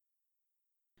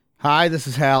Hi, this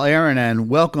is Hal Aaron, and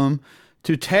welcome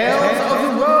to Tales of the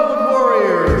Road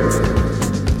Warriors.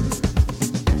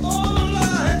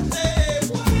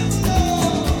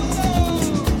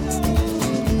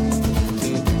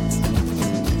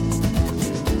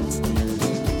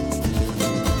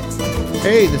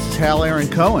 Hey, this is Hal Aaron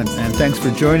Cohen, and thanks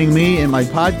for joining me in my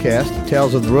podcast,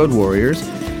 Tales of the Road Warriors.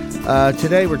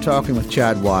 Today we're talking with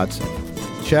Chad Watson.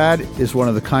 Chad is one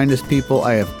of the kindest people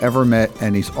I have ever met,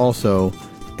 and he's also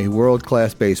a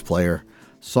world-class bass player,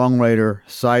 songwriter,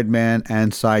 sideman,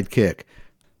 and sidekick.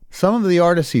 Some of the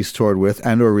artists he's toured with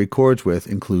and or records with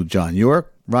include John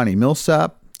York, Ronnie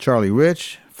Milsap, Charlie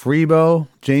Rich, Freebo,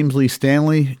 James Lee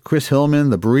Stanley, Chris Hillman,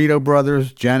 the Burrito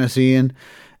Brothers, Janis Ian,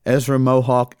 Ezra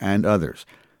Mohawk, and others.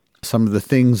 Some of the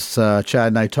things Chad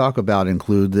and I talk about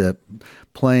include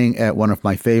playing at one of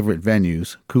my favorite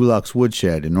venues, Kulak's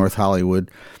Woodshed in North Hollywood,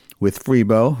 with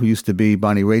Freebo, who used to be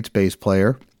Bonnie Raitt's bass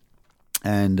player.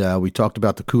 And we talked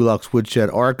about the Kulak's Woodshed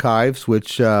archives,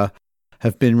 which have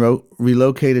been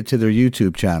relocated to their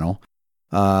YouTube channel.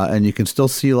 And you can still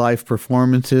see live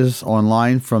performances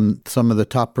online from some of the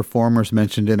top performers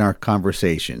mentioned in our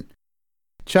conversation.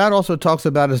 Chad also talks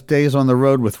about his days on the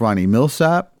road with Ronnie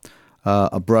Milsap,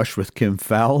 a brush with Kim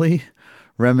Fowley,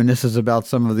 reminisces about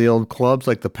some of the old clubs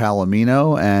like the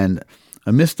Palomino, and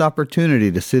a missed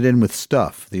opportunity to sit in with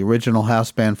Stuff, the original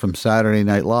house band from Saturday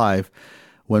Night Live,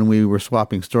 when we were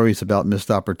swapping stories about missed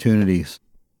opportunities.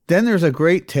 Then there's a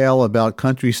great tale about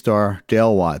country star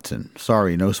Dale Watson.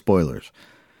 Sorry, no spoilers.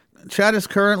 Chad is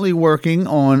currently working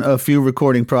on a few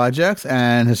recording projects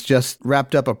and has just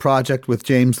wrapped up a project with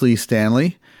James Lee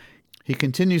Stanley. He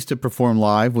continues to perform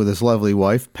live with his lovely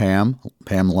wife, Pam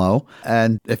Lowe.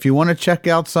 And if you want to check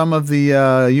out some of the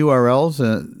URLs,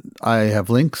 I have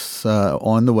links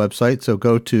on the website. So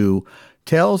go to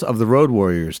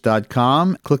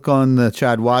talesoftheroadwarriors.com. Click on the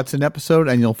Chad Watson episode,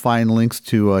 and you'll find links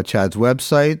to Chad's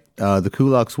website, the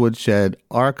Kulak's Woodshed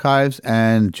archives,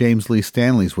 and James Lee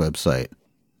Stanley's website.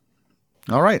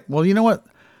 All right. Well, you know what?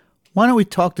 Why don't we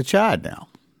talk to Chad now?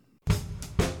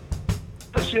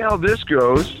 Let's see how this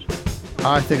goes.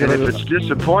 I think and if it's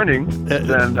disappointing,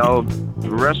 then I'll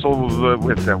wrestle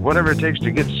with whatever it takes to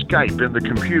get Skype in the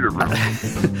computer room.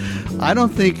 I don't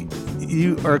think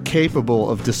you are capable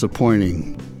of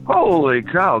disappointing. Holy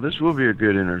cow, this will be a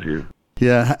good interview.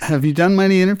 Yeah. Have you done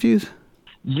many interviews?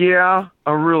 Yeah,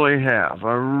 I really have.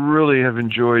 I really have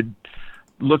enjoyed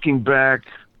looking back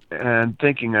and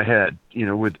thinking ahead,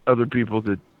 with other people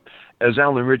that, as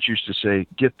Alan Rich used to say,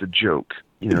 get the joke,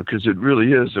 because it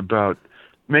really is about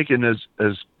making as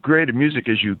great a music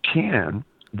as you can,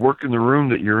 work in the room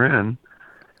that you're in,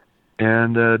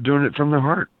 and doing it from the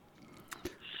heart.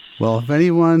 Well, if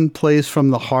anyone plays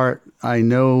from the heart, I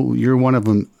know you're one of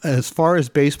them. As far as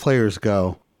bass players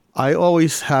go, I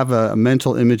always have a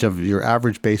mental image of your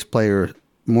average bass player,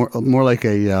 more like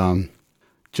a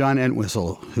John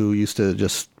Entwistle, who used to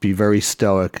just be very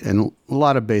stoic, and a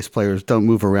lot of bass players don't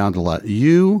move around a lot.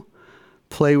 You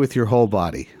play with your whole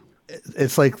body.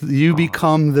 It's like you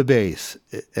become the bass.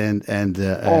 And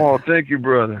thank you,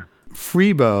 brother.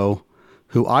 Freebo,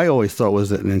 who I always thought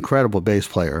was an incredible bass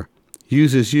player,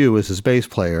 uses you as his bass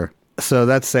player. So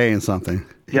that's saying something.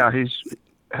 Yeah, he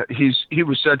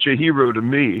was such a hero to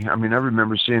me. I mean, I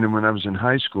remember seeing him when I was in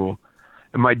high school.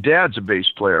 And my dad's a bass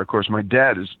player. Of course, my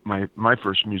dad is my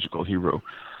first musical hero.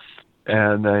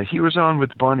 And he was on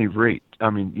with Bonnie Raitt. I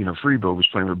mean, Freebo was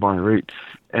playing with Bonnie Raitt.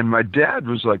 And my dad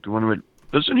was like the one who went,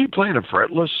 isn't he playing a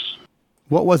fretless?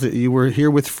 What was it? You were here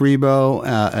with Freebo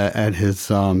at his,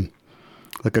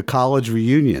 like a college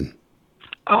reunion.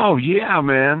 Oh, yeah,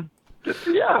 man.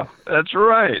 Yeah, that's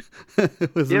right.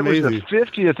 It was amazing. It was the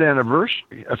 50th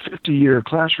anniversary, a 50-year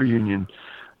class reunion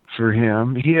for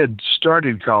him. He had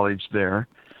started college there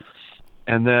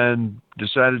and then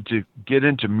decided to get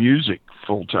into music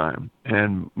full-time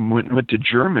and went to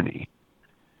Germany,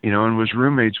 and was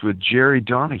roommates with Jerry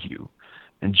Donahue.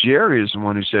 And Jerry is the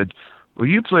one who said, well,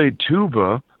 you played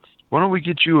tuba. Why don't we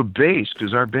get you a bass?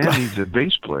 Because our band needs a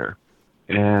bass player.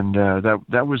 And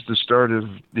that was the start of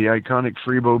the iconic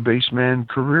Freebo bassman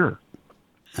career.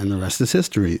 And the rest is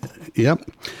history. Yep.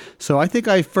 So I think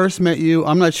I first met you,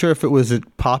 I'm not sure if it was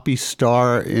at Poppy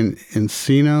Star in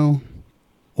Encino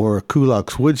or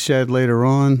Kulak's Woodshed later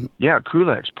on. Yeah,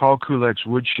 Paul Kulak's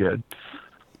Woodshed.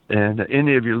 And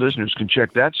any of your listeners can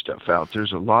check that stuff out.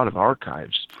 There's a lot of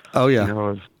archives. Oh,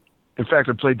 yeah. In fact,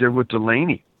 I played there with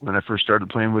Delaney when I first started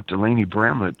playing with Delaney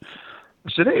Bramlett. I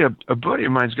said, hey, a buddy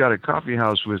of mine's got a coffee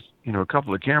house with, a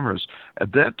couple of cameras.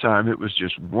 At that time, it was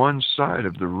just one side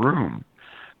of the room.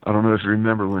 I don't know if you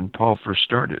remember when Paul first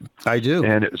started. I do.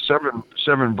 And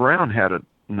Severn Brown had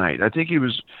night. I think he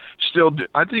was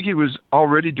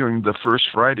already doing the first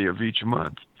Friday of each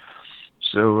month.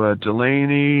 So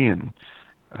Delaney and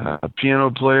a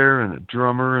piano player and a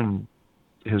drummer and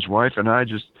his wife and I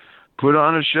just put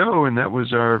on a show, and that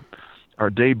was our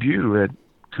debut at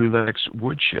Kulak's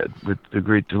Woodshed with the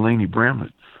great Delaney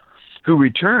Bramlett, who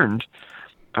returned,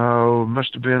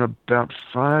 must have been about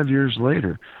 5 years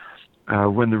later,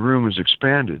 when the room was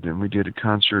expanded, and we did a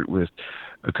concert with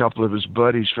a couple of his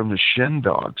buddies from the Shen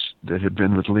Dogs that had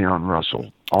been with Leon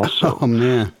Russell also. Oh,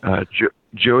 man.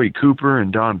 Joey Cooper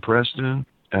and Don Preston.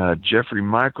 Jeffrey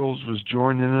Michaels was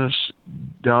joining us.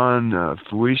 Don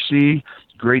Fuisi,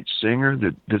 great singer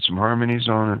that did some harmonies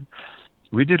on it.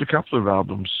 We did a couple of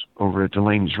albums over at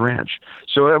Delaney's Ranch.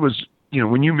 So that was,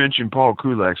 when you mentioned Paul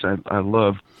Kulak's, I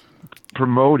love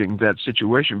promoting that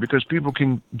situation because people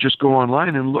can just go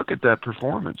online and look at that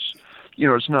performance.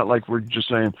 It's not like we're just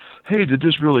saying, hey, did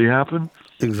this really happen?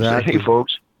 Exactly. Say, hey,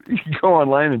 folks, you can go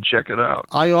online and check it out.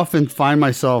 I often find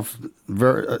myself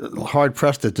very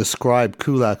hard-pressed to describe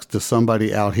Kulak's to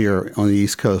somebody out here on the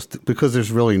East Coast because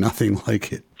there's really nothing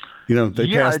like it. They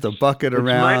cast a bucket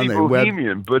around. It's mighty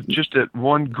bohemian, but just at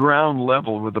one ground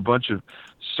level with a bunch of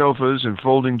sofas and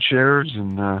folding chairs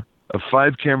and a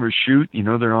 5-camera shoot.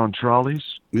 They're on trolleys.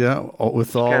 Yeah,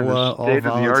 with all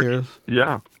volunteers.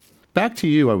 Yeah. Back to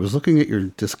you. I was looking at your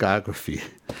discography,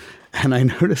 and I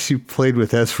noticed you played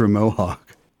with Ezra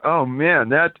Mohawk. Oh,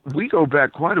 man, we go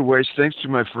back quite a ways thanks to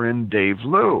my friend Dave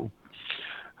Lowe,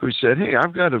 who said, hey,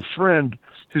 I've got a friend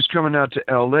who's coming out to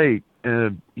L.A.,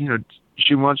 and,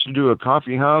 she wants to do a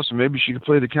coffee house, and maybe she could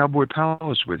play the Cowboy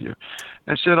Palace with you.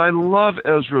 I said, I love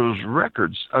Ezra's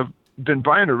records. I've been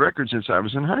buying her records since I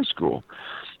was in high school.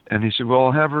 And he said, well,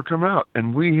 I'll have her come out.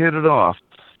 And we hit it off.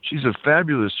 She's a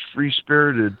fabulous,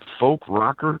 free-spirited folk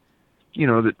rocker,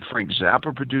 that Frank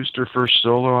Zappa produced her first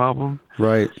solo album.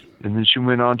 Right. And then she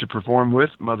went on to perform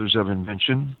with Mothers of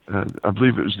Invention. I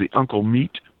believe it was the Uncle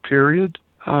Meat period.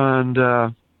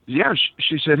 And,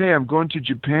 she said, hey, I'm going to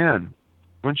Japan.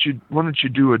 Why don't you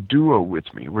do a duo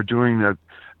with me? We're doing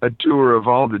a tour of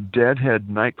all the Deadhead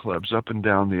nightclubs up and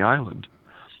down the island,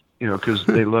 because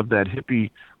they love that hippie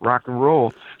rock and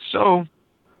roll. So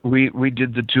we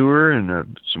did the tour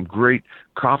and some great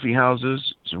coffee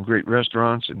houses, some great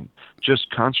restaurants, and just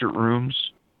concert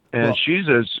rooms. And she's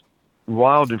as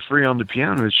wild and free on the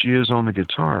piano as she is on the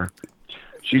guitar.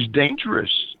 She's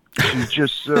dangerous. She's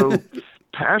just so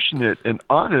passionate and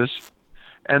honest,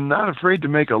 and not afraid to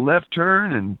make a left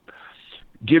turn and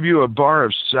give you a bar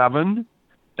of 7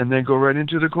 and then go right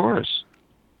into the chorus.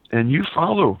 And you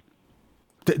follow.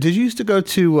 Did you used to go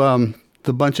to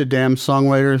the Bunch of Damn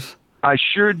Songwriters? I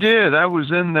sure did. I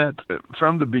was in that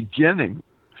from the beginning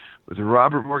with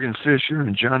Robert Morgan Fisher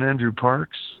and John Andrew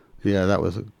Parks. Yeah, that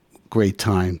was a great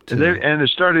time, too. And it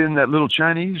started in that little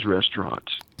Chinese restaurant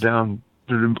down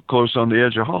close on the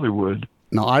edge of Hollywood.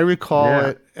 Now, I recall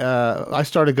it. I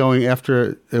started going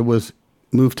after it was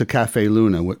moved to Cafe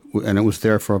Luna, and it was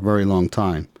there for a very long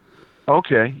time.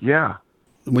 Okay, yeah.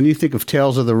 When you think of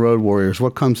Tales of the Road Warriors,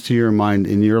 what comes to your mind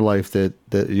in your life that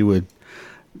you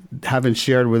haven't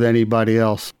shared with anybody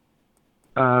else?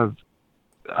 I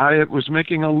was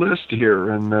making a list here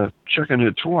and checking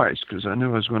it twice because I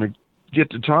knew I was going to get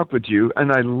to talk with you,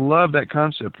 and I love that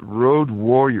concept, Road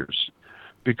Warriors,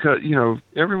 because,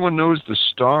 everyone knows the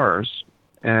Stars,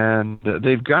 and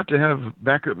they've got to have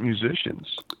backup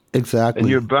musicians. Exactly. And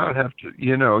you about have to,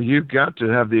 you've got to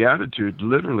have the attitude,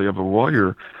 literally, of a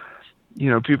warrior.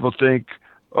 People think,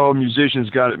 oh, musicians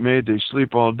got it made, they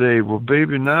sleep all day. Well,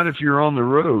 baby, not if you're on the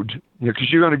road,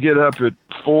 because you're going to get up at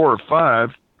 4 or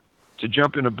 5 to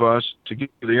jump in a bus to get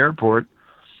to the airport,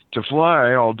 to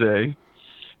fly all day,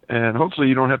 and hopefully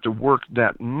you don't have to work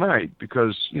that night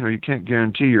because, you can't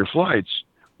guarantee your flights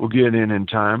will get in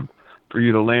time for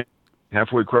you to land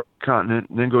halfway across the continent,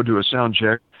 and then go do a sound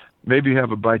check, maybe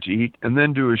have a bite to eat, and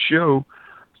then do a show,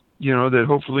 that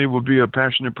hopefully will be a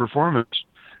passionate performance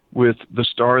with the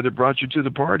star that brought you to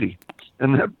the party.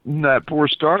 And that poor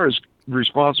star is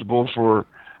responsible for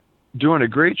doing a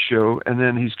great show, and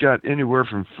then he's got anywhere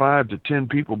from 5 to 10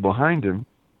 people behind him.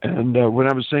 And when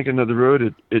I was thinking of the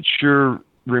road, it sure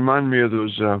reminded me of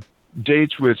those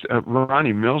dates with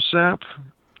Ronnie Millsap.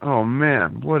 Oh,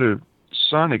 man, what a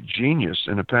sonic genius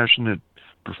and a passionate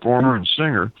performer and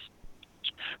singer.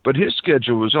 But his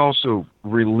schedule was also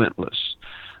relentless.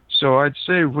 So I'd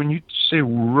say when you say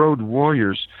Road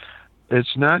Warriors,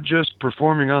 it's not just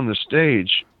performing on the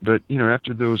stage, but,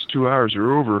 after those 2 hours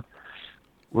are over,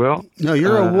 well... No,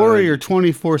 you're a warrior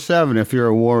 24/7 if you're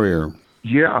a warrior.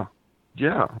 Yeah.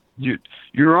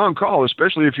 You're on call,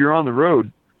 especially if you're on the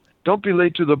road. Don't be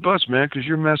late to the bus, man, because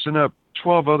you're messing up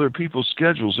 12 other people's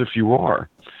schedules if you are.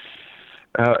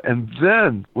 And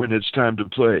then when it's time to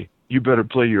play, you better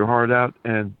play your heart out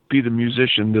and be the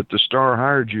musician that the star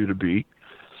hired you to be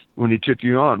when he took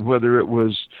you on, whether it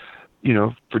was,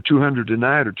 for 200 a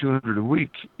night or 200 a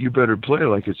week. You better play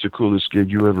like it's the coolest gig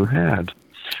you ever had,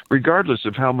 regardless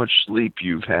of how much sleep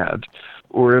you've had,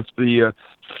 or if the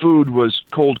food was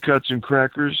cold cuts and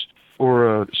crackers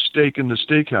or a steak in the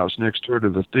steakhouse next door to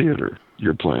the theater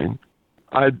you're playing.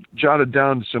 I jotted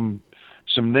down some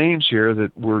names here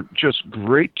that were just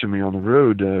great to me on the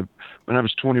road. When I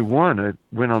was 21, I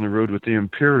went on the road with the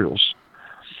Imperials,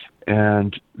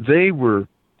 and they were,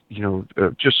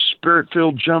 just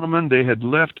spirit-filled gentlemen. They had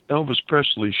left Elvis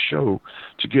Presley's show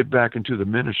to get back into the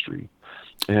ministry,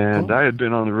 and I had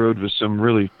been on the road with some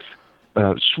really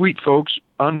sweet folks,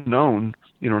 unknown,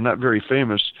 not very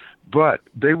famous, but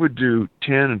they would do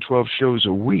 10 and 12 shows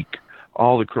a week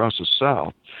all across the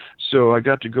South. So I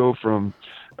got to go from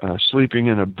sleeping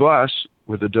in a bus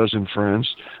with a dozen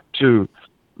friends to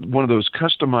one of those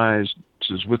customized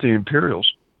with the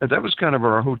Imperials. And that was kind of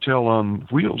our hotel on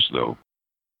wheels, though.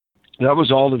 That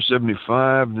was all of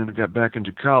 75, and then I got back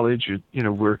into college,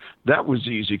 where that was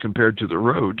easy compared to the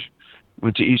road.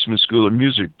 Went to Eastman School of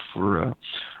Music for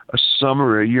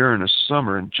a year and a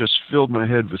summer, and just filled my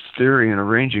head with theory and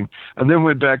arranging. And then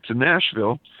went back to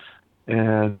Nashville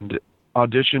and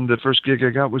auditioned. The first gig I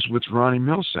got was with Ronnie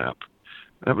Millsap.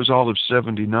 That was all of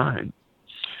 79.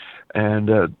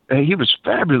 And he was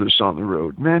fabulous on the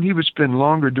road. Man, he would spend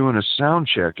longer doing a sound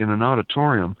check in an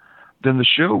auditorium than the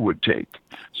show would take.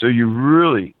 So you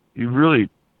really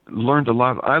learned a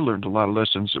lot. I learned a lot of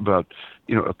lessons about,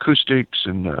 acoustics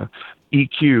and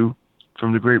EQ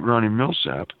from the great Ronnie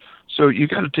Millsap. So you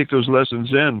got to take those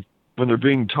lessons in when they're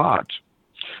being taught.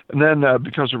 And then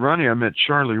because of Ronnie, I met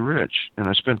Charlie Rich, and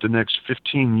I spent the next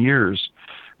 15 years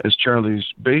as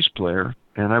Charlie's bass player,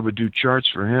 and I would do charts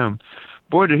for him.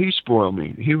 Boy, did he spoil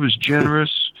me. He was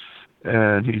generous,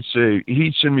 and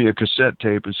he'd send me a cassette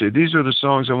tape and say, these are the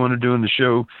songs I want to do in the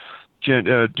show.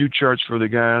 Can do charts for the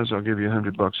guys. I'll give you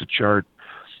 $100 a chart,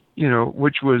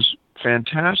 which was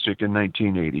fantastic in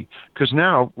 1980. Because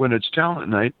now, when it's talent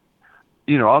night,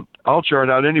 I'll chart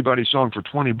out anybody's song for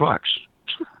 $20.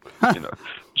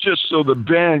 Just so the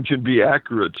band can be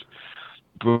accurate.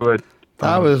 But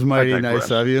that was mighty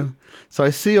nice of you. So I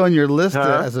see on your list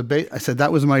as a bass. I said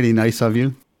that was mighty nice of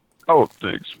you. Oh,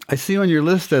 thanks. I see on your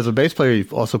list as a bass player,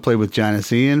 you've also played with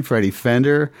Janis Ian, Freddie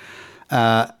Fender,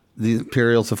 the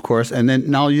Imperials, of course, and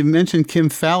then now you mentioned Kim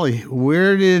Fowley.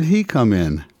 Where did he come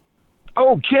in?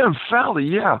 Oh, Kim Fowley,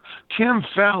 yeah. Kim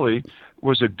Fowley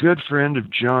was a good friend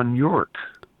of John York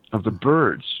of the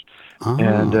Byrds. Oh.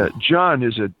 And John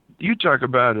is you talk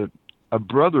about a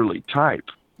brotherly type.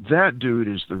 That dude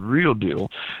is the real deal.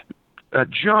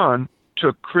 John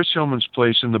took Chris Hillman's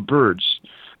place in the Byrds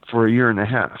for a year and a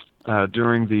half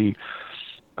during the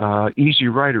Easy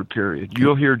Rider period.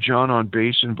 You'll hear John on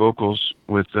bass and vocals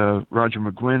with Roger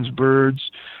McGuinn's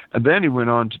Byrds, and then he went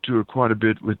on to tour quite a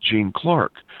bit with Gene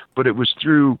Clark. But it was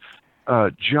through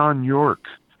John York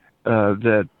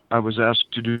that I was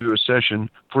asked to do a session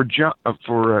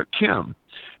for Kim.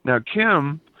 Now,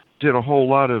 Kim did a whole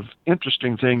lot of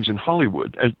interesting things in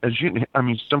Hollywood.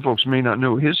 Some folks may not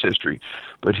know his history,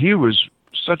 but he was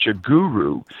such a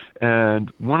guru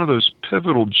and one of those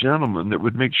pivotal gentlemen that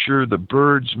would make sure the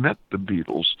Byrds met the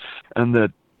Beatles, and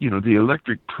that, the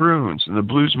Electric Prunes and the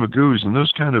Blues Magoos and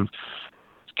those kind of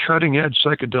cutting-edge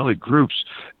psychedelic groups.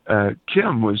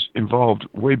 Kim was involved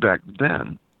way back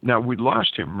then. Now, we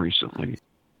lost him recently.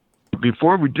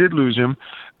 Before we did lose him,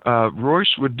 Roy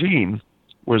Swedin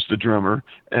was the drummer,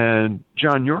 and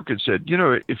John York had said,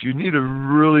 if you need a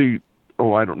really,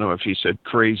 I don't know if he said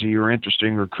crazy or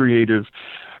interesting or creative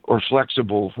or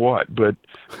flexible but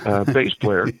bass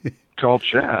player called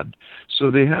Chad. So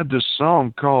they had this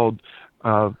song called,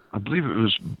 I believe it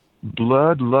was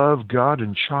Blood, Love, God,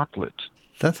 and Chocolate.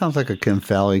 That sounds like a Kim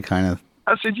Fowley kind of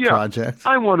I said, yeah, project.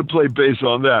 I want to play bass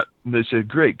on that. And they said,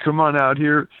 great, come on out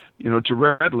here, to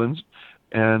Redlands,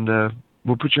 and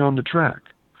we'll put you on the track.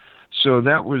 So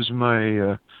that was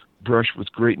my brush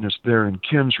with greatness there in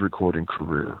Kim's recording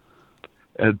career.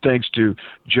 And thanks to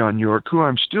John York, who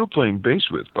I'm still playing bass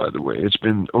with, by the way. It's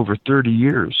been over 30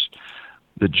 years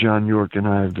that John York and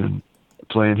I have been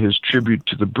playing his tribute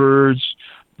to the Byrds,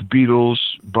 the Beatles,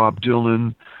 Bob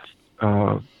Dylan,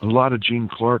 a lot of Gene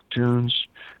Clark tunes.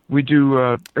 We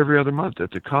do every other month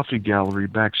at the Coffee Gallery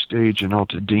backstage in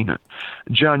Altadena.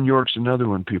 John York's another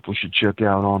one people should check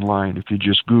out online if you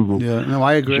just Google. Yeah, no,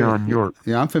 I agree. John York.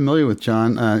 Yeah, I'm familiar with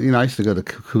John. I used to go to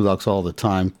Kulak's all the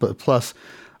time, but plus,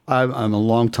 I'm a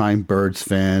longtime Byrds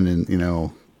fan, and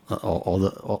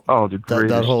The greatest.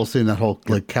 that whole scene, that whole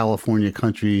like California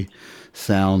country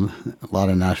sound, a lot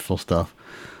of Nashville stuff.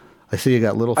 I see you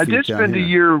got Little Feat. I did spend a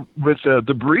year with the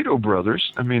Burrito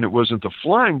Brothers. I mean, it wasn't the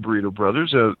Flying Burrito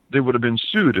Brothers. They would have been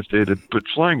sued if they had put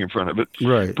flying in front of it.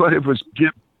 Right. But it was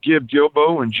Gib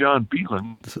Gilbo and John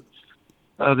Beelan.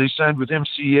 They signed with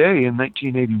MCA in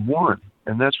 1981,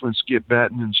 and that's when Skip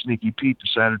Batten and Sneaky Pete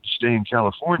decided to stay in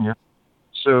California.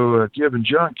 So Gib and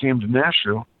John came to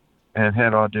Nashville and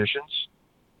had auditions.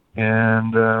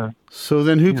 And so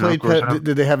then who played?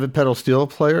 Did they have a pedal steel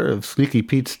player? If Sneaky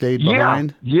Pete stayed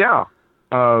behind? Yeah.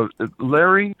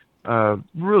 Larry,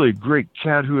 really great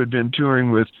cat who had been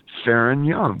touring with Farron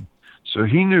Young. So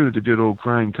he knew the good old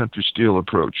crying country steel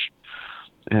approach.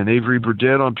 And Avery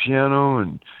Burdett on piano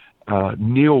and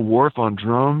Neil Worth on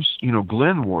drums. You know,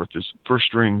 Glenn Worth is first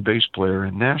string bass player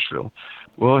in Nashville.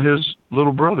 Well, his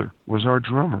little brother was our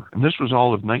drummer. And this was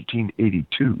all of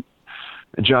 1982.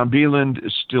 And John Beeland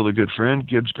is still a good friend.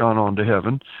 Gibb's gone on to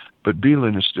heaven, but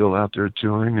Beeland is still out there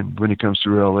touring. And when he comes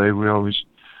through L.A., we always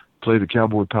play the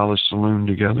Cowboy Palace Saloon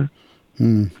together.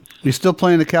 You still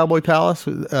playing the Cowboy Palace?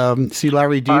 See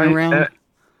Larry Dean around?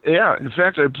 Yeah. In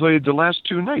fact, I played the last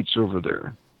 2 nights over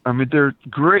there. I mean, they're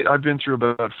great. I've been through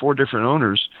about 4 different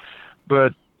owners,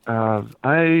 but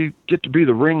I get to be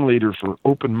the ringleader for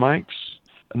open mics.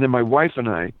 And then my wife and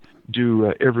I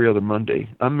do every other Monday.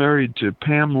 I'm married to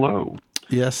Pam Lowe.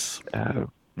 Yes.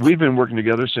 We've been working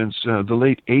together since the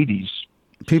late 80s.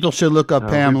 People should look up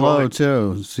Pam Lowe,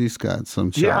 too. She's got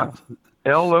some shots.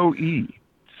 Yeah, Loe.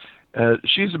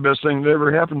 She's the best thing that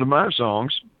ever happened to my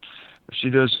songs. She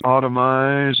does Autumn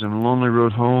Eyes and Lonely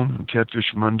Road Home and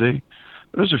Catfish Monday.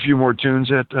 There's a few more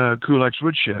tunes at Kulak's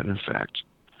Woodshed, in fact.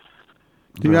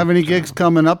 Do you have any gigs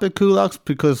coming up at Kulak's?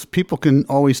 Because people can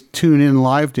always tune in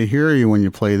live to hear you when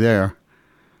you play there.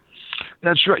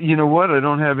 That's right. You know what? I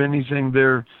don't have anything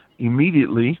there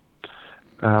immediately.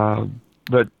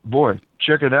 But, boy,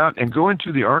 check it out and go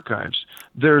into the archives.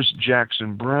 There's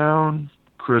Jackson Browne,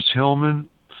 Chris Hillman,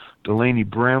 Delaney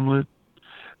Bramlett,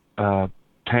 Pam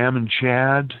and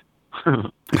Chad.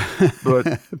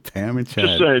 But Pam and Chad.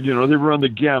 Just saying, you know, they run the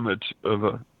gamut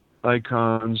of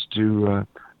icons to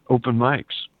open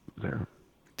mics there.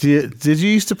 Did you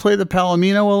used to play the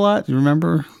Palomino a lot? Do you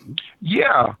remember?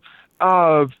 Yeah.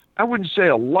 I wouldn't say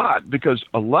a lot because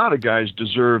a lot of guys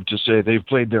deserve to say they've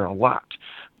played there a lot.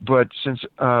 But since,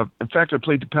 in fact, I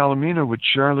played the Palomino with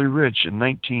Charlie Rich in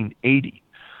 1980.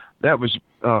 That was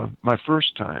my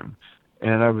first time,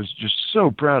 and I was just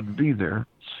so proud to be there.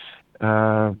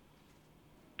 A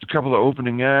couple of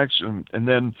opening acts, and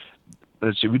then,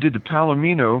 let's see, we did the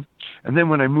Palomino, and then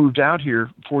when I moved out here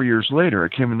 4 years later, I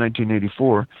came in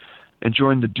 1984 and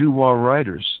joined the Doo-Wah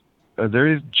Riders.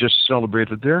 They just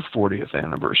celebrated their 40th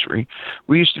anniversary.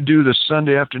 We used to do the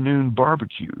Sunday afternoon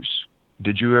barbecues.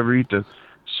 Did you ever eat the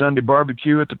Sunday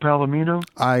barbecue at the Palomino?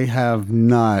 I have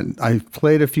not. I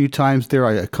played a few times there.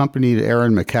 I accompanied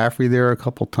Aaron McCaffrey there a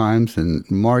couple times, and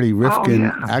Marty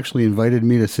Rifkin actually invited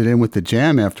me to sit in with the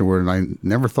jam afterward, and I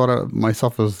never thought of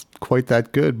myself as quite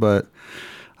that good, but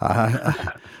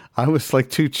I was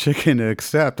like too chicken to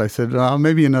accept. I said,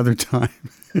 maybe another time.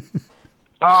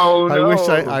 Oh, no.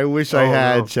 I wish I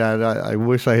had, Chad. I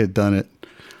wish I had done it.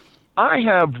 I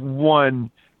have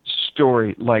one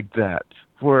story like that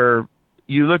where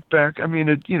you look back. I mean,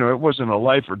 it wasn't a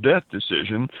life or death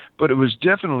decision, but it was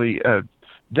definitely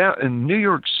down in New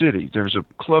York City. There's a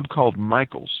club called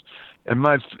Michael's, and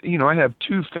I have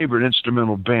 2 favorite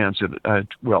instrumental bands.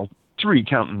 Well, 3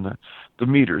 counting the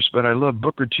meters, but I love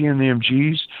Booker T and the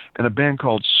MGs and a band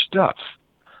called Stuff.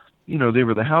 You know, they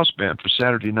were the house band for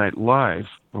Saturday Night Live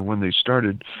when they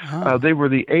started. Oh. They were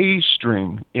the A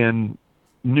string in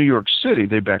New York City.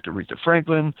 They backed Aretha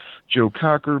Franklin, Joe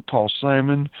Cocker, Paul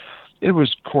Simon. It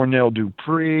was Cornell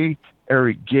Dupree,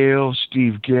 Eric Gale,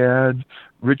 Steve Gadd,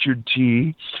 Richard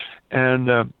T. And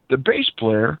the bass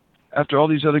player, after all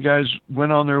these other guys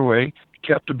went on their way,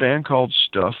 kept a band called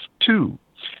Stuff 2.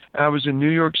 I was in New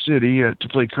York City to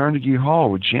play Carnegie Hall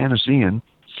with Janis Ian,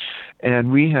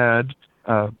 and we had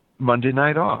Monday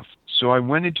night off. So I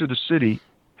went into the city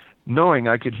knowing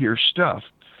I could hear Stuff.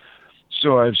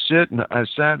 So I sat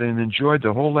and enjoyed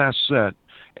the whole last set,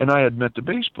 and I had met the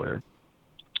bass player.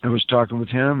 I was talking with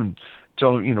him and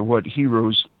telling him, what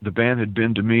heroes the band had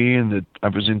been to me, and that I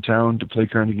was in town to play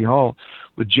Carnegie Hall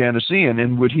with Janis Ian,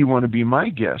 and would he want to be my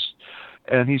guest?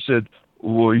 And he said,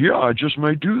 well, yeah, I just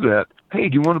might do that. Hey,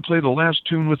 do you want to play the last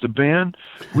tune with the band?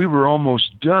 We were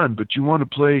almost done, but you want to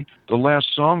play the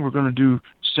last song? We're going to do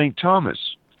St.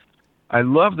 Thomas. I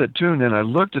love that tune, and I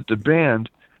looked at the band,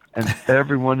 and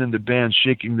everyone in the band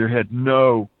shaking their head,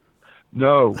 no.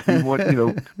 No,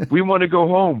 we want to go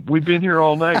home. We've been here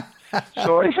all night.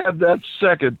 So I had that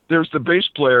second. There's the bass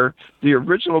player, the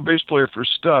original bass player for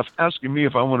Stuff, asking me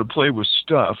if I want to play with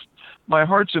Stuff. My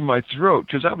heart's in my throat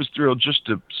because I was thrilled just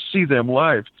to see them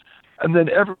live. And then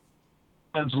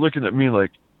everyone's looking at me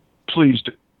like, please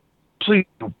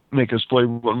don't make us play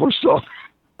one more song.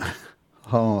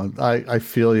 Oh, I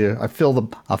feel you. I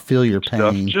feel your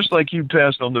pain. Just like you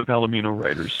passed on the Palomino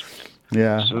writers.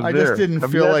 Yeah, so I just didn't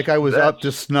feel like I was up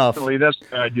to snuff. That's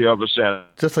the idea of a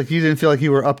set. Just like you didn't feel like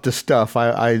you were up to stuff,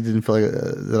 I didn't feel like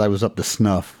that I was up to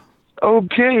snuff.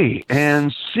 Okay,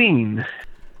 and scene.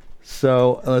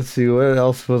 So let's see, what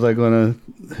else was I going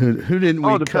to? Who didn't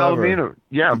we cover? Palomino.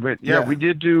 Yeah, we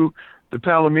did do the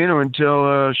Palomino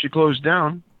until she closed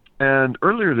down. And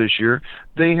earlier this year,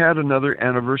 they had another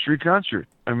anniversary concert.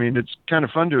 I mean, it's kind of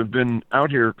fun to have been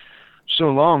out here so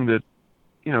long that,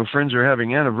 friends are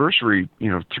having anniversary,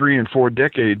 3 and 4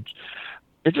 decades.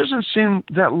 It doesn't seem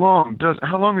that long.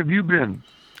 How long have you been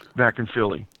back in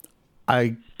Philly?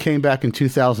 I came back in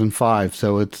 2005,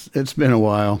 so it's been a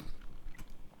while.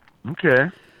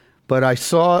 Okay. But I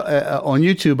saw on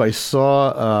YouTube,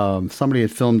 somebody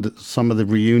had filmed some of the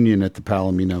reunion at the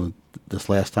Palomino this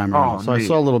last time around. So I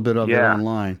saw a little bit of it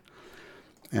online.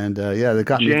 And they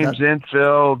got James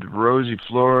Entfeld, Rosie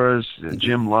Flores,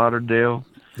 Jim Lauderdale.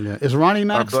 Yeah. Is Ronnie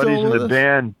Mac still with us? Our buddies in the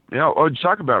band.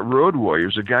 Talk about Road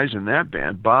Warriors, the guys in that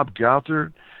band. Bob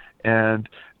Gothard and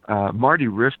Marty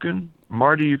Rifkin.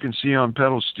 Marty you can see on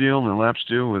pedal steel and lap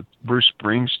steel with Bruce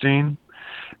Springsteen.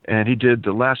 And he did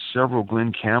the last several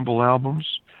Glenn Campbell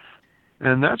albums.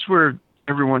 And that's where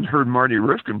everyone heard Marty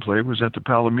Rifkin play, was at the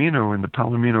Palomino and the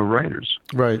Palomino Writers.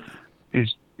 Right.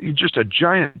 He's just a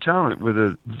giant talent with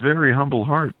a very humble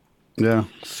heart. Yeah,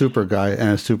 super guy and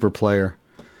a super player.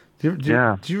 Do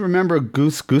you remember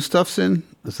Gus Gustafson?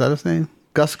 Is that his name?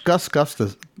 Gus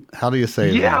Gustafson. How do you say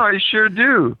it? Yeah, I sure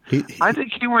do. I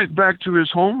think he went back to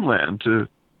his homeland to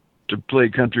play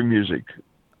country music.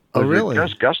 Oh, really?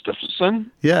 Gus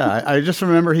Gustafson? Yeah, I just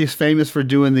remember he's famous for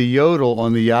doing the yodel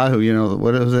on the Yahoo.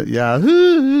 What is it?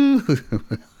 Yahoo!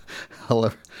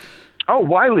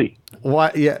 Wiley.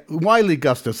 Wiley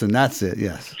Gustafson. That's it.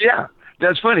 Yes. Yeah,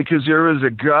 that's funny because there was a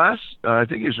Gus. I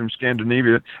think he's from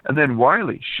Scandinavia, and then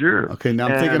Wiley. Sure. Okay, now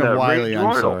I'm thinking of Wiley.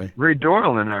 I'm sorry. Ray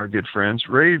Doyle and I are good friends.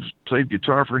 Ray played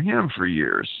guitar for him for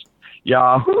years.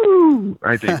 Yahoo!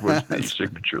 I think was the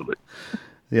signature lick.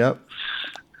 Yep.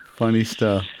 Funny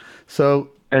stuff. So,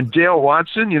 and Dale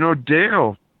Watson,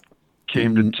 Dale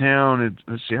came to town. And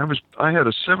let's see, I had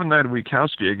a 7-night-a-week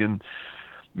house gig in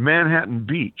Manhattan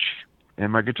Beach,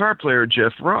 and my guitar player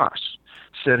Jeff Ross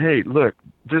said, "Hey, look,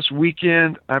 this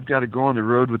weekend I've got to go on the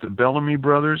road with the Bellamy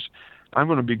Brothers. I'm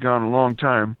going to be gone a long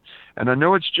time, and I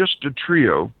know it's just a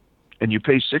trio, and you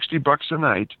pay $60 a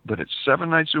night, but it's 7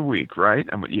 nights a week, right?"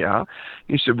 I went, "Yeah."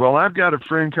 He said, "Well, I've got a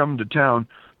friend coming to town.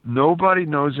 Nobody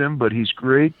knows him, but he's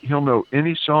great. He'll know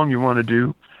any song you want to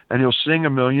do, and he'll sing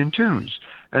 1,000,000 tunes.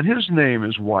 And his name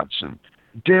is Watson,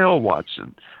 Dale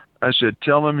Watson." I said,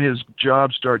 "Tell him his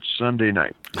job starts Sunday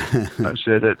night." I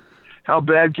said, "How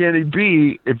bad can he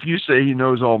be if you say he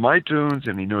knows all my tunes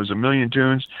and he knows 1,000,000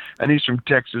 tunes, and he's from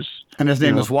Texas?" And his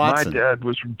name is Watson. My dad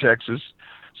was from Texas.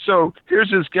 So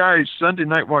here's this guy, Sunday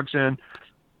night walks in.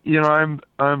 I'm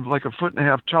like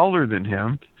 1.5 feet taller than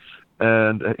him.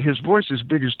 And his voice is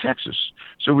big as Texas.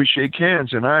 So we shake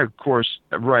hands, and I, of course,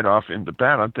 right off in the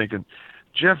bat, I'm thinking,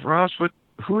 "Jeff Ross,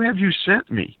 who have you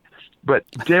sent me?" But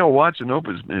Dale Watson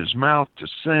opens his mouth to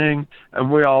sing,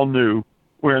 and we all knew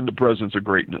we're in the presence of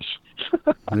greatness.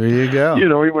 There you go. He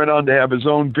went on to have his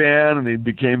own band, and he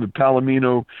became a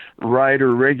Palomino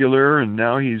writer regular, and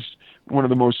now he's one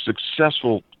of the most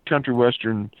successful country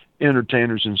western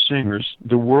entertainers and singers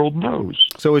the world knows.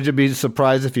 So would you be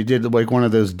surprised if you did like one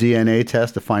of those DNA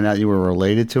tests to find out you were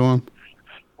related to him?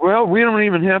 Well, we don't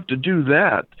even have to do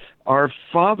that. Our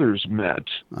fathers met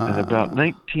in about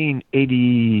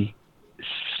 1987.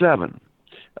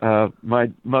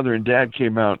 My mother and dad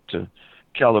came out to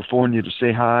California to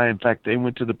say hi. In fact, they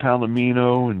went to the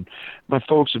Palomino, and my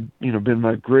folks have, been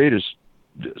my greatest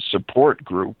support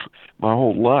group my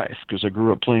whole life because I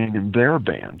grew up playing in their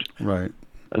band. Right.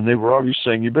 And they were always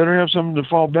saying, "You better have something to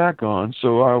fall back on."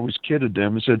 So I always kidded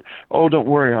them and said, "Oh, don't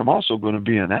worry, I'm also going to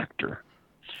be an actor."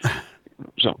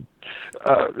 So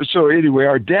anyway,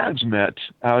 our dads met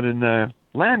out in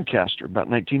Lancaster about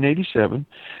 1987.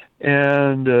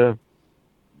 And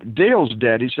Dale's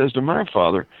daddy says to my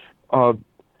father,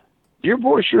 "Your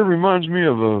boy sure reminds me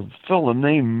of a fella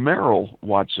named Merrill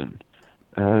Watson.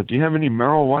 Do you have any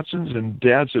Merrill Watsons?" And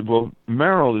Dad said, "Well,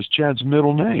 Merrill is Chad's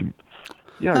middle name.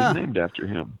 Yeah, he's named after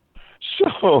him."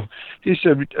 So he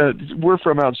said, we're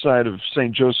from outside of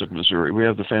St. Joseph, Missouri. We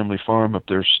have the family farm up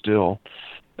there still,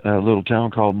 a little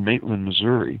town called Maitland,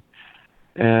 Missouri.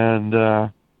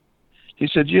 And he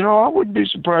said, I wouldn't be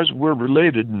surprised if we're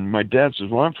related. And my dad says,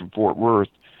 well, I'm from Fort Worth.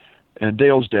 And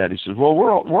Dale's dad, he says, well,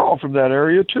 we're all from that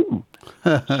area too.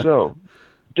 So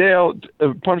Dale,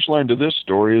 punchline to this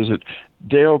story is that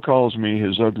Dale calls me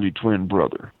his ugly twin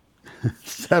brother.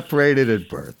 Separated at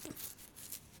birth.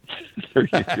 There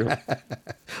you go.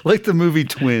 Like the movie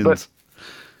Twins.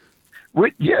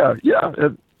 Yeah.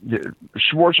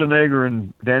 Schwarzenegger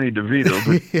and Danny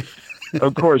DeVito. But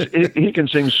of course, he can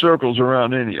sing circles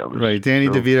around any of us. Right, Danny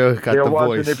DeVito got Dale the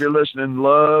Watson, voice. if you're listening,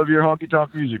 love your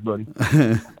honky-tonk music, buddy.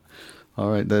 All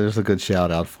right, there's a good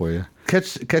shout out for you.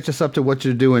 Catch us up to what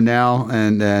you're doing now,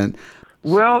 and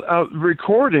well,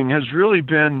 recording has really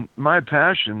been my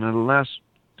passion in the last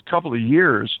couple of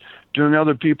years. Doing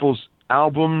other people's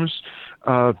albums,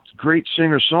 great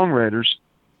singer-songwriters.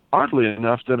 Oddly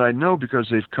enough, that I know because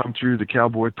they've come through the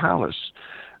Cowboy Palace.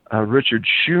 Richard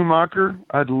Schumacher,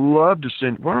 I'd love to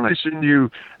send. Why don't I send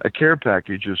you a care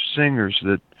package of singers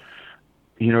that,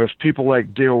 if people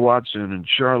like Dale Watson and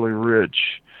Charlie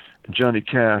Rich and Johnny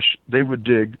Cash, they would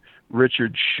dig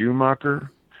Richard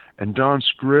Schumacher and Don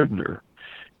Scribner,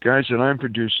 guys that I'm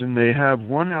producing. They have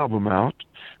one album out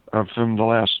from the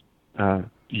last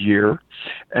year,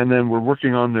 and then we're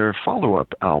working on their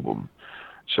follow-up album.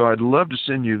 So I'd love to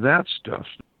send you that stuff.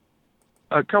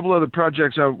 A couple other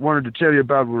projects I wanted to tell you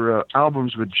about were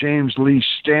albums with James Lee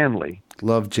Stanley.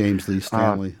 Love James Lee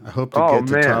Stanley. I hope to get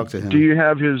to talk to him. Do you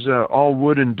have his All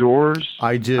Wood and Doors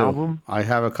I do. album? I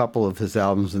have a couple of his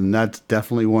albums, and that's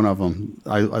definitely one of them.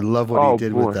 I love what he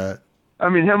did with that. I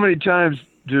mean, how many times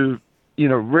do,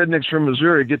 rednecks from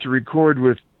Missouri get to record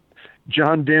with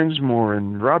John Densmore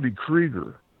and Robbie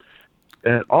Krieger?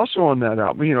 And also on that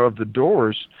album, of the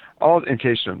Doors, in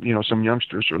case some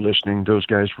youngsters are listening, those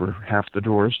guys were half the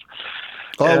Doors.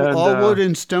 All Wood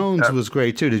and Stones was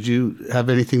great too. Did you have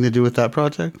anything to do with that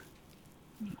project?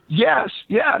 Yes.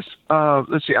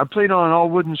 Let's see. I played on All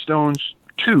Wood and Stones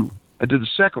 2. I did the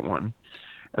second one,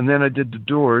 and then I did the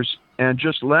Doors. And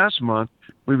just last month,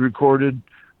 we recorded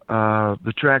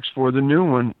the tracks for the new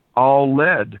one, All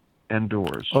Lead and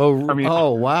Doors.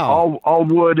 Oh wow! All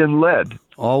wood and lead.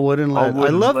 All wood and lead. I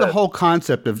love the whole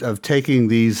concept of taking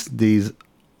these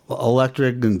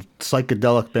electric and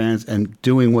psychedelic bands and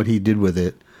doing what he did with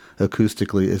it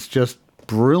acoustically. It's just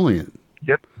brilliant.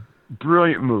 Yep,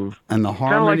 brilliant move. And the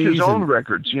harmonies. Kind of like his own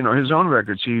records. His own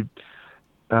records. He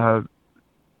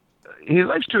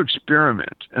likes to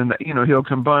experiment, and he'll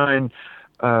combine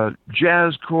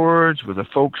jazz chords with a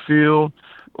folk feel,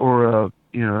 or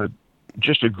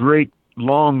just a great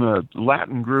long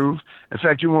Latin groove. In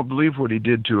fact, you won't believe what he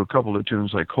did to a couple of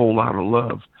tunes like Whole Lotta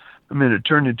Love. I mean, it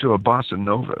turned into a bossa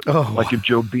nova, like if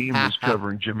Joe Beam was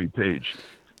covering Jimmy Page.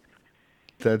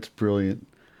 That's brilliant.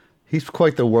 He's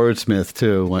quite the wordsmith,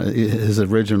 too. His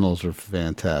originals are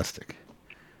fantastic.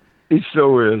 He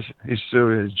so is.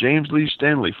 James Lee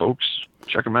Stanley, folks.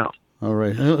 Check him out. All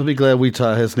right. I'll be glad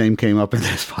his name came up in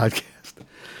this podcast.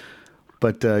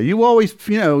 But you always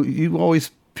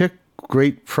pick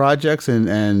great projects,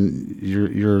 and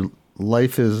your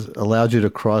life has allowed you to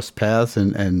cross paths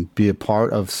and be a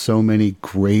part of so many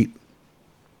great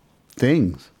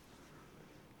things.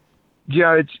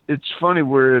 Yeah, it's funny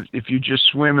where if you just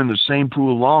swim in the same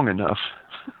pool long enough,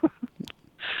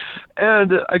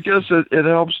 and I guess it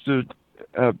helps to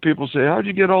people say, "How'd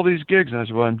you get all these gigs?" And I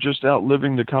said, "Well, I'm just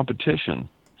outliving the competition.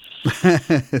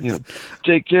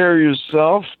 Take care of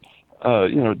yourself.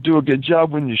 Do a good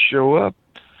job when you show up.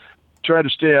 Try to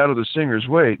stay out of the singer's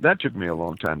way." That took me a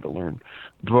long time to learn,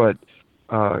 but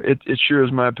it sure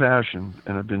is my passion,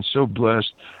 and I've been so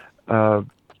blessed.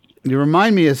 You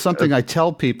remind me of something I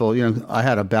tell people. I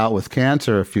had a bout with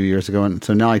cancer a few years ago, and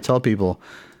so now I tell people,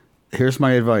 here's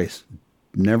my advice.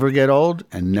 Never get old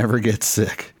and never get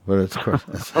sick. But of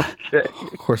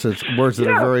course, it's words that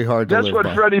are very hard to live by. That's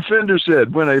what Freddie Fender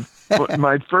said.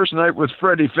 My first night with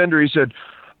Freddie Fender, he said,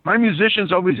 "My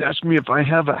musicians always ask me if I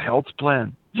have a health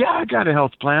plan." Yeah, I got a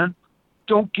health plan.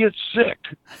 Don't get sick.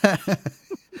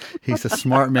 He's a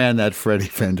smart man, that Freddie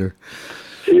Fender.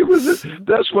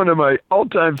 That's one of my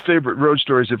all-time favorite road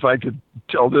stories, if I could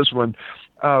tell this one.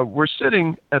 We're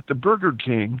sitting at the Burger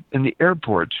King in the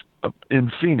airport in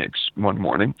Phoenix one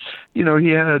morning. He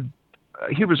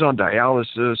was on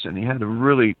dialysis, and he had a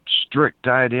really strict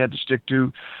diet he had to stick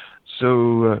to.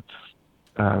 So,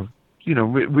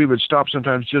 we would stop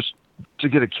sometimes just to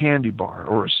get a candy bar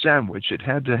or a sandwich. It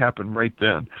had to happen right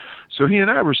then. So he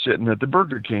and I were sitting at the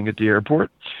Burger King at the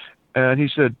airport, and he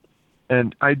said,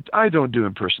 and I don't do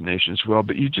impersonations well,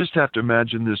 but you just have to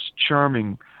imagine this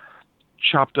charming,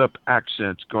 chopped up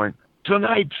accent going,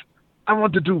 "Tonight, I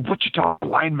want to do Wichita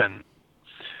Lineman."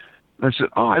 And I said,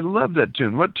 "Oh, I love that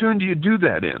tune. What tune do you do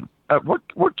that in?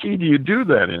 What key do you do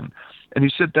that in?" And he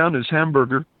set down his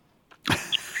hamburger.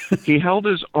 He held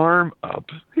his arm up.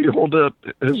 He held up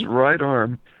his right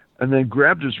arm and then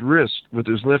grabbed his wrist with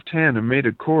his left hand and made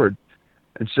a chord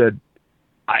and said,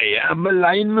 "I am a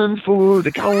lineman for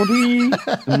the county."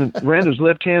 And then ran his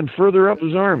left hand further up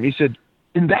his arm. He said,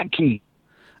 "In that key."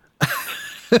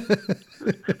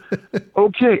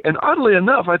 Okay. And oddly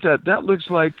enough, I thought that looks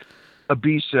like a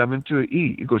B7 to an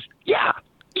E. He goes, "Yeah,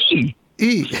 E."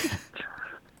 E.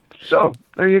 So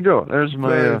there you go. There's my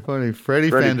Very funny. Freddie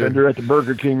Fender at the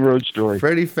Burger King Road story.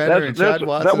 Freddie Fender and Chad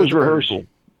Watson. That was rehearsal.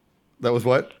 That was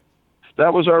what?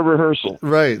 That was our rehearsal.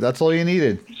 Right. That's all you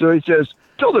needed. So he says,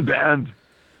 "Tell the band."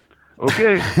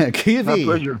 Okay. My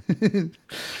pleasure.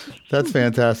 That's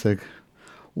fantastic.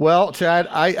 Well, Chad,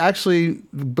 I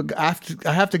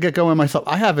have to get going myself.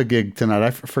 I have a gig tonight. I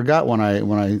forgot when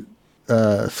I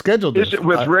scheduled this. Is it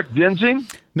with Rick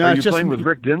Denzing? No, Are it's you just playing with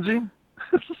Rick Denzing?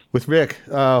 With Rick.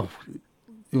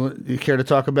 You care to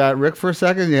talk about Rick for a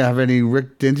second? You have any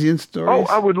Rick Denzian stories?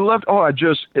 Oh, I would love. Oh, I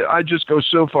just go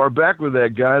so far back with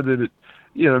that guy that it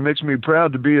makes me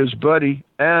proud to be his buddy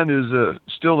and is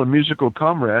still a musical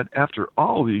comrade after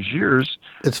all these years.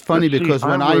 It's funny because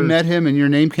when I met him and your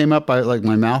name came up,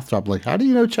 my mouth dropped. Like, how do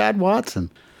you know Chad Watson?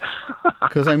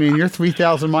 Because I mean, you're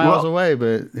 3,000 miles away,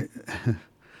 but.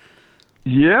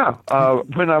 Yeah,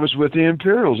 when I was with the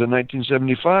Imperials in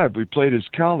 1975, we played his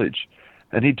college,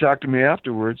 and he talked to me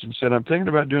afterwards and said, "I'm thinking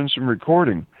about doing some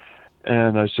recording."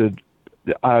 And I said,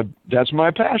 "That's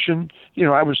my passion."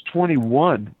 I was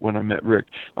 21 when I met Rick.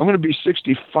 I'm going to be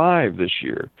 65 this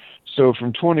year. So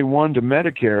from 21 to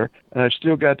Medicare, and I've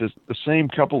still got the same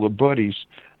couple of buddies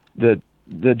that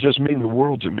just mean the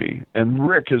world to me. And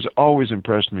Rick has always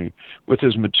impressed me with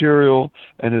his material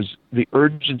and the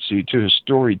urgency to his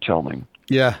storytelling.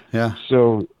 Yeah, yeah.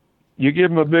 So you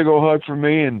give him a big old hug from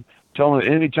me and tell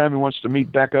him anytime he wants to meet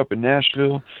back up in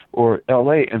Nashville or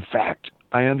L.A. In fact,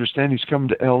 I understand he's coming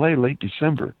to L.A. late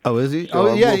December. Oh, is he?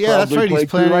 So yeah, that's right. He's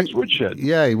planning. Woodshed.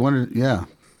 Yeah, he wanted. Yeah.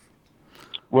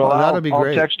 Well, that'll be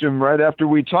great. I'll text him right after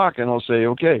we talk, and I'll say,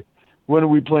 "Okay, when are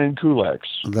we playing Kulaks?"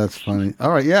 That's funny.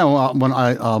 All right, yeah. Well,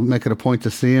 I'll make it a point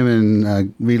to see him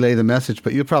and relay the message,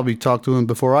 but you'll probably talk to him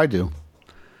before I do.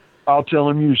 I'll tell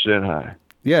him you said hi.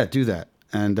 Yeah, do that,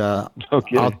 and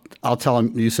okay. I'll tell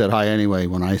him you said hi anyway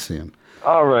when I see him.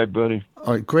 All right, buddy.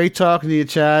 All right, great talking to you,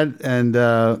 Chad, and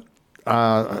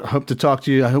I hope to talk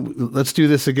to you. Let's do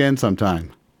this again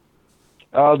sometime.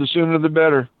 The sooner the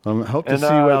better. I hope to see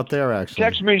you out there, actually.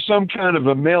 Text me some kind of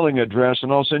a mailing address,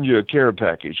 and I'll send you a care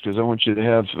package because I want you to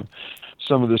have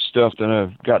some of this stuff that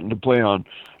I've gotten to play on.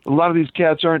 A lot of these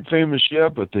cats aren't famous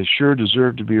yet, but they sure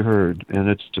deserve to be heard, and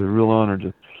it's a real honor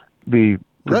to be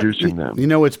producing them.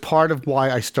 It's part of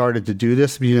why I started to do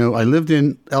this. I lived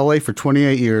in L.A. for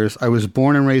 28 years. I was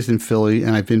born and raised in Philly,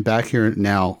 and I've been back here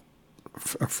now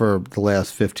for the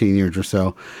last 15 years or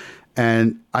so.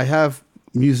 And I have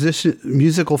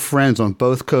musical friends on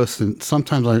both coasts, and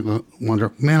sometimes I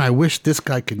wonder, man, I wish this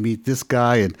guy could meet this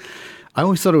guy. And I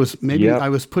always thought it was maybe I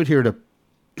was put here to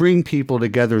bring people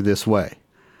together this way.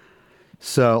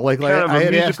 So, I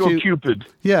had asked you, Cupid.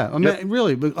 Yeah, I mean,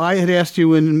 really. But I had asked you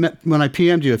when I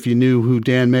PM'd you if you knew who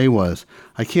Dan May was.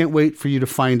 I can't wait for you to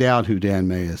find out who Dan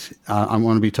May is. I'm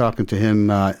going to be talking to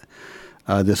him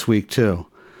this week too.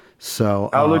 So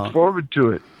I look forward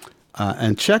to it.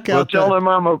 And check out. Well, tell him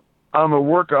I'm a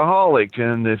workaholic,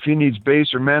 and if he needs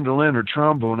bass or mandolin or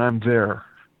trombone, I'm there.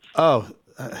 Oh,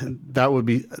 that would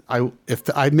be.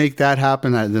 If I make that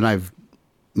happen, then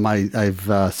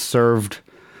I've served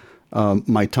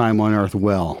my time on Earth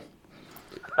well.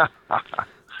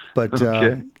 But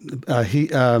okay.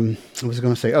 I was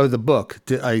going to say, the book.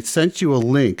 I sent you a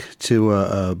link to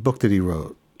a book that he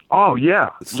wrote. Oh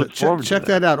yeah, so check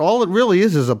that out. All it really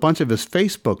is a bunch of his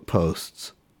Facebook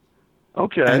posts.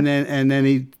 Okay. And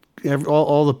then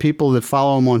all the people that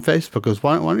follow him on Facebook goes,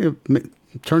 why don't you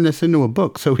turn this into a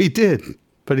book? So he did,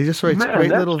 but he just writes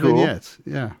great little vignettes.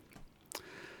 Yeah.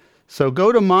 So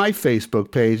go to my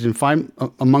Facebook page and find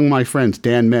among my friends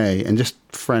Dan May and just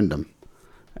friend him,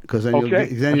 because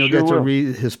then you'll get to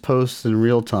read his posts in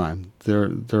real time.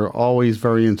 They're always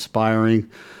very inspiring.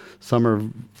 Some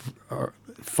are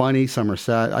funny, some are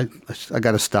sad. I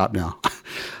got to stop now.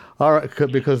 All right,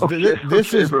 because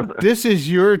this is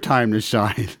your time to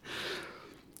shine.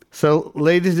 So,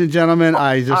 ladies and gentlemen,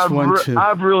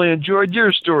 I've really enjoyed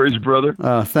your stories, brother.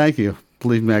 Thank you.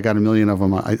 Believe me, I got a million of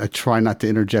them. I try not to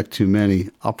interject too many.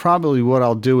 What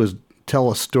I'll do is tell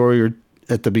a story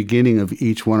at the beginning of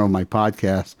each one of my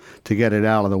podcasts to get it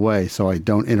out of the way so I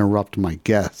don't interrupt my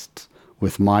guests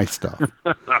with my stuff.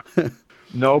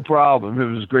 No problem. It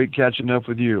was great catching up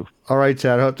with you. All right,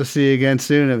 Chad. Hope to see you again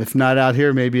soon. If not out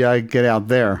here, maybe I get out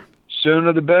there.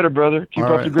 Sooner the better, brother. Keep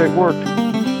up the great work.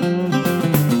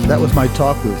 That was my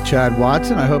talk with Chad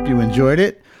Watson. I hope you enjoyed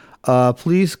it.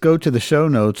 Please go to the show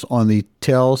notes on the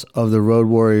Tales of the Road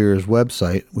Warriors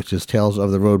website, which is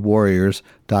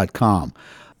talesoftheroadwarriors.com.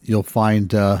 You'll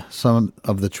find some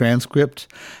of the transcripts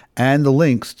and the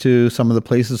links to some of the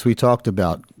places we talked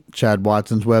about. Chad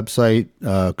Watson's website,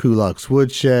 Kulak's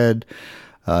Woodshed,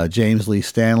 James Lee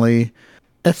Stanley,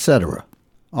 etc.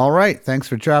 All right, thanks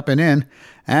for dropping in,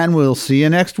 and we'll see you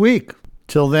next week.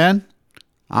 Till then,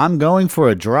 I'm going for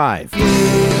a drive.